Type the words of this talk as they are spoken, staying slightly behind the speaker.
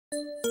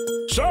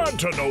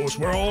Santa knows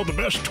where all the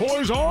best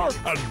toys are,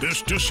 and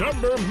this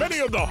December, many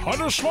of the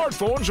hottest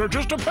smartphones are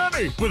just a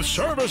penny with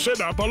service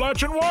at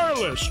Appalachian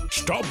Wireless.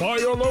 Stop by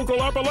your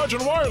local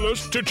Appalachian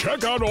Wireless to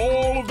check out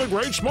all of the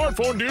great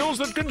smartphone deals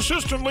that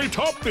consistently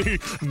top the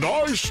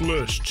nice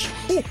lists.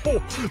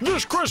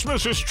 This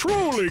Christmas is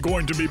truly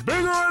going to be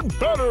bigger and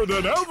better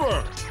than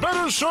ever.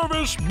 Better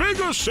service,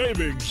 bigger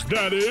savings,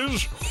 that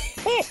is.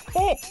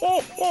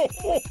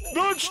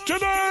 That's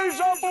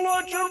today's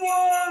Appalachian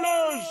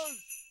Wireless!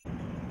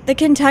 The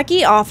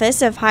Kentucky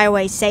Office of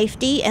Highway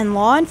Safety and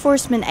law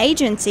enforcement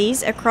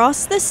agencies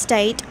across the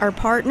state are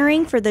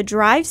partnering for the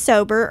Drive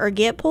Sober or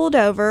Get Pulled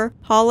Over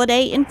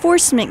holiday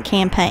enforcement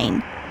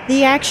campaign.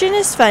 The action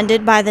is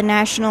funded by the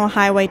National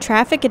Highway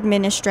Traffic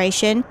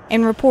Administration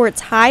and reports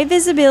high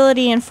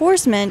visibility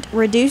enforcement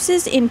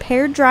reduces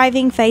impaired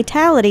driving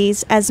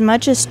fatalities as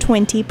much as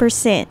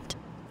 20%.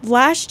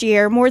 Last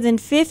year, more than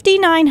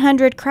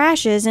 5,900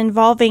 crashes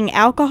involving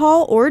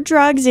alcohol or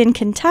drugs in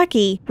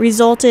Kentucky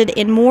resulted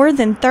in more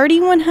than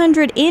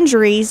 3,100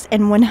 injuries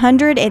and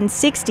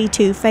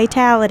 162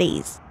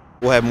 fatalities.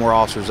 We'll have more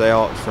officers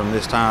out from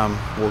this time.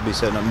 We'll be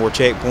setting up more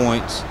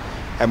checkpoints,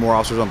 have more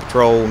officers on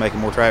patrol, making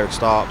more traffic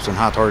stops in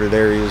high-targeted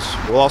areas.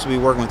 We'll also be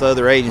working with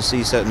other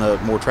agencies, setting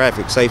up more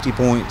traffic safety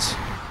points,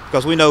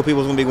 because we know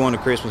people's going to be going to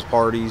Christmas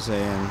parties,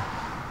 and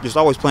just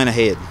always plan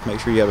ahead. Make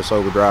sure you have a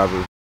sober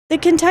driver. The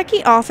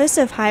Kentucky Office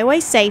of Highway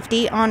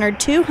Safety honored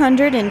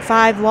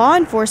 205 law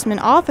enforcement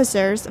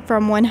officers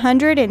from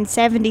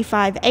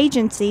 175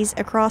 agencies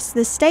across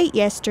the state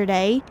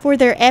yesterday for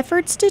their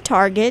efforts to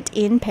target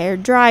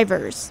impaired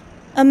drivers.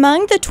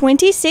 Among the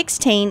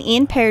 2016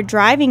 Impaired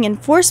Driving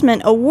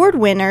Enforcement Award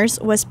winners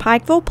was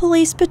Pikeville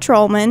Police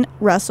Patrolman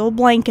Russell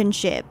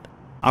Blankenship.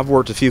 I've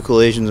worked a few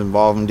collisions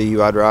involving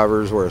DUI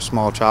drivers where a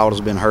small child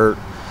has been hurt.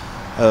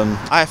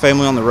 I have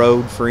family on the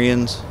road,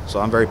 friends,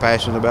 so I'm very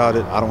passionate about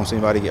it. I don't want to see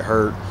anybody get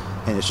hurt,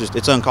 and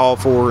it's uncalled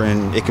for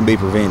and it can be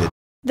prevented.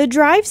 The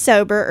Drive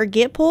Sober or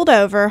Get Pulled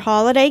Over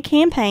holiday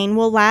campaign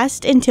will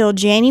last until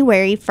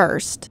January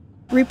 1st.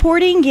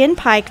 Reporting in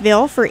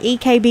Pikeville for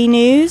EKB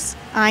News,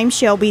 I'm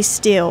Shelby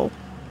Still.